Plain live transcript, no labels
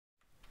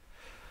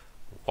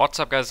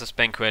What's up guys, it's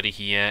Qwerty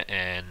here,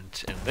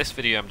 and in this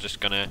video I'm just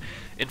gonna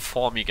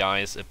inform you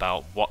guys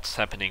about what's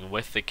happening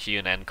with the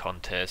Q&N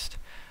contest.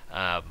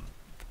 The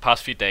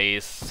past few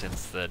days,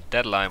 since the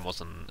deadline was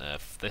on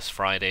this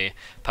Friday,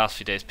 past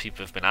few days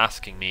people have been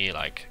asking me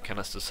like, can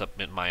I still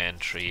submit my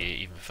entry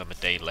even if I'm a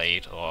day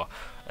late, or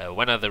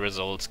when are the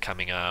results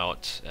coming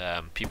out?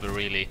 People are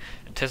really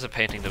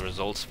anticipating the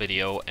results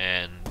video,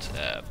 and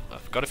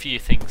I've got a few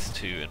things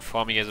to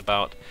inform you guys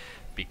about,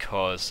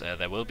 because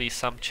there will be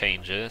some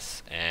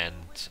changes,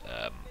 and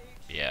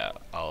yeah,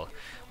 I'll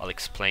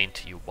explain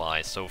to you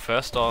why. So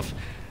first off,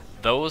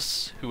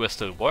 those who are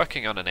still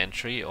working on an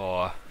entry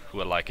or who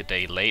are like a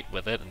day late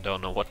with it and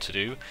don't know what to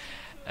do,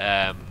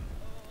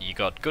 you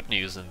got good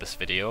news in this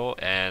video,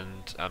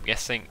 and I'm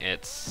guessing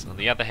it's on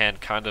the other hand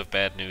kind of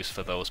bad news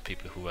for those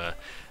people who are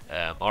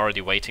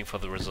already waiting for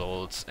the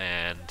results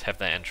and have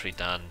their entry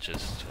done,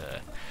 just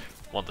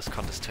want this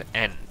contest to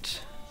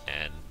end.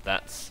 And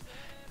that's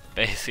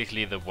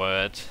basically the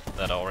word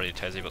that already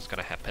tells you what's going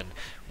to happen.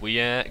 We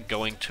are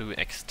going to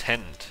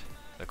extend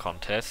the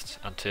contest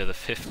until the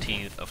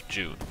 15th of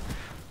June.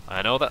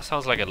 I know that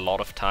sounds like a lot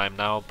of time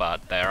now,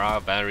 but there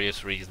are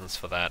various reasons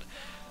for that.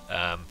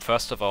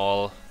 First of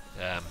all,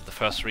 the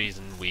first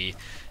reason we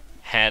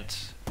had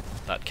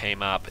that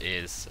came up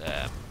is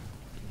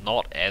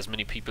not as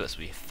many people as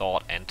we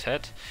thought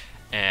entered,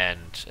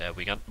 and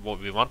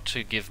we want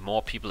to give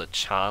more people a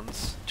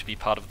chance to be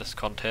part of this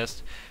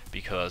contest,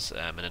 because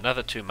in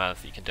another 2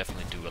 months you can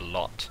definitely do a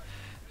lot,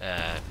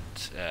 and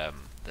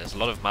there's a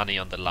lot of money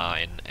on the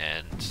line,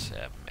 and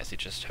as you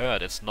just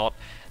heard, it's not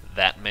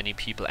that many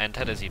people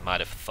entered as you might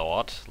have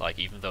thought. Like,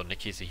 even though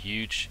Nikky's a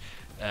huge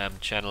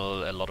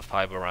channel, a lot of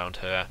hype around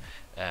her,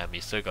 you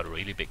still got a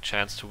really big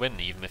chance to win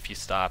even if you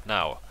start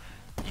now.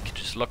 You can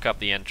just look up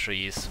the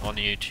entries on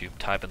YouTube,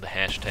 type in the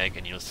hashtag,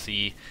 and you'll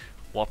see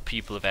what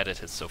people have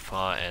edited so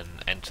far and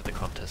enter the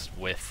contest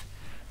with,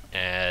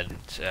 and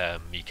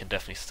you can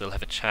definitely still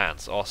have a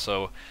chance.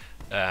 Also,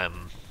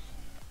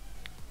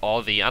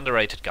 all the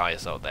underrated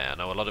guys out there, I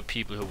know a lot of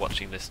people who are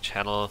watching this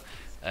channel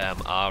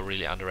are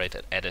really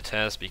underrated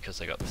editors because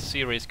they got the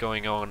series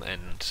going on,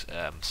 and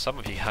some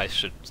of you guys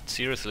should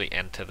seriously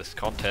enter this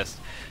contest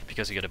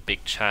because you got a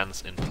big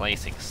chance in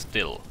placing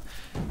still.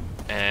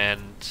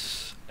 And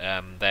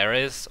there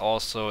is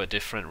also a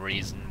different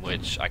reason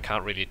which I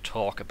can't really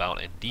talk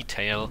about in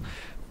detail,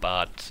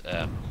 but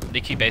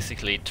Nikkyy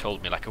basically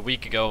told me like a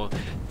week ago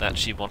that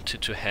she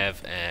wanted to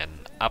have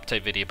an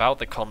update video about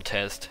the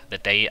contest the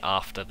day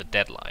after the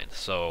deadline,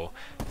 so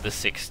the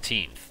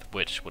 16th,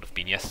 which would have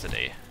been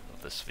yesterday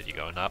of this video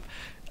going up,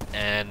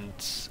 and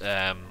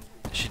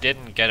she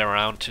didn't get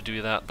around to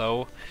do that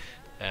though.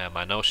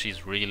 I know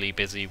she's really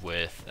busy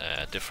with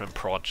different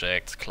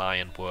projects,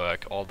 client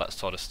work, all that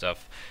sort of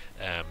stuff.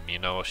 You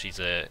know, she's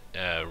a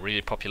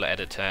really popular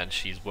editor and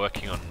she's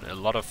working on a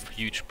lot of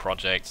huge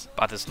projects,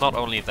 but it's not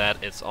only that,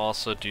 it's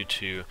also due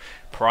to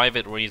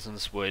private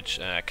reasons which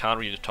I can't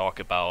really talk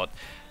about,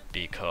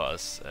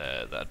 because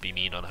that'd be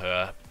mean on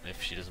her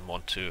if she doesn't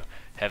want to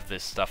have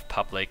this stuff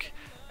public.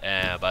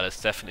 But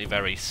it's definitely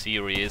very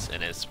serious,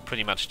 and it's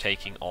pretty much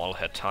taking all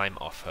her time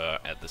off her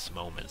at this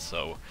moment.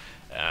 So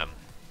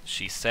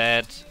she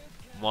said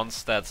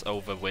once that's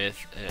over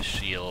with,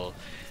 she'll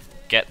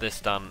get this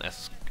done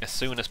as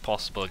soon as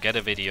possible, get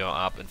a video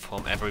up,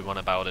 inform everyone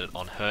about it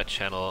on her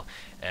channel,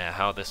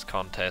 how this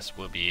contest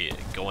will be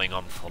going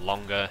on for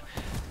longer,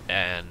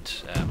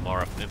 and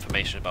more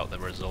information about the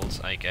results,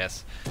 I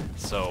guess.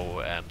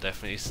 So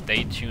definitely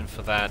stay tuned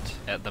for that.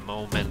 At the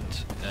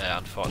moment,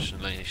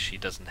 unfortunately, she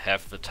doesn't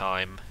have the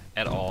time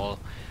at all,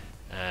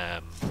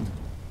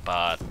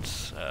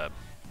 but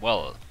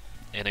well,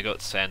 in a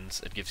good sense,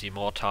 it gives you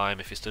more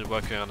time if you're still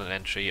working on an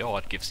entry, or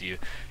it gives you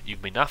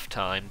even enough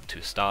time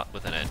to start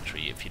with an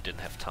entry if you didn't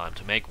have time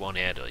to make one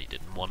yet, or you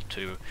didn't want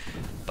to.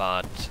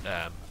 But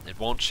it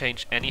won't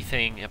change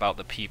anything about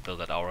the people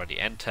that already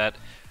entered.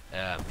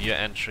 Your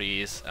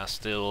entries are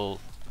still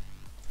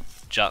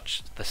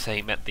judged the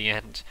same at the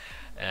end.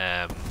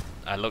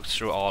 I looked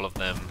through all of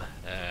them,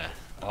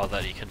 all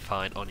that you can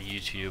find on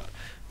YouTube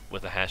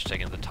with a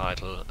hashtag in the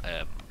title.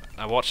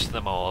 I watched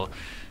them all.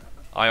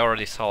 I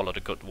already saw a lot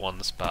of good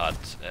ones,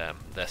 but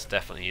there's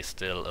definitely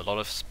still a lot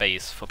of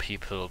space for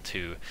people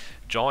to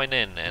join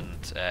in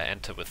and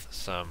enter with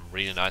some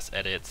really nice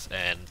edits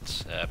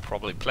and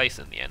probably place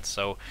in the end.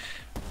 So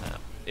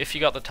if you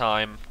got the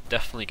time,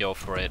 definitely go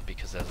for it,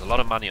 because there's a lot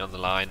of money on the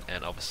line,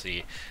 and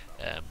obviously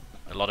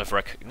a lot of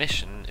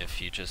recognition if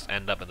you just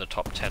end up in the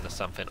top 10 or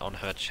something on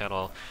her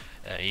channel,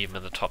 even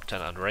in the top 10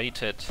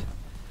 unrated.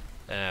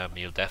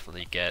 You'll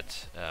definitely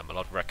get a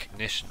lot of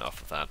recognition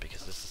off of that,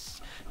 because this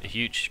is a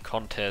huge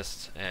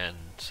contest.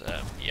 And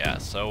yeah,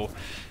 so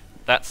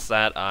that's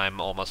that.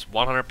 I'm almost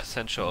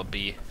 100% sure it'll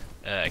be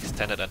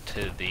extended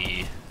until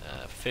the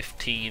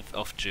 15th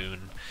of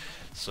June,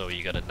 so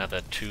you got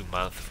another 2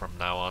 months from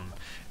now on.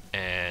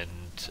 And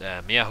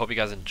yeah, I hope you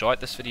guys enjoyed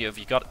this video. If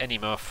you got any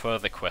more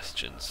further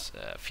questions,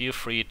 feel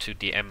free to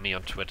DM me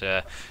on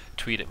Twitter,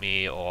 tweet at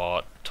me,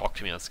 or talk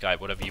to me on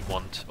Skype, whatever you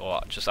want,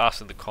 or just ask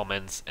in the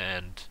comments,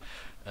 and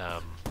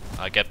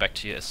I'll get back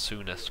to you as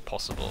soon as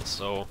possible.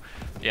 So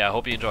yeah, I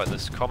hope you enjoyed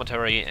this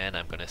commentary, and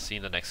I'm gonna see you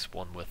in the next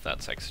one with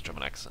that sexy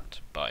German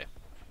accent. Bye.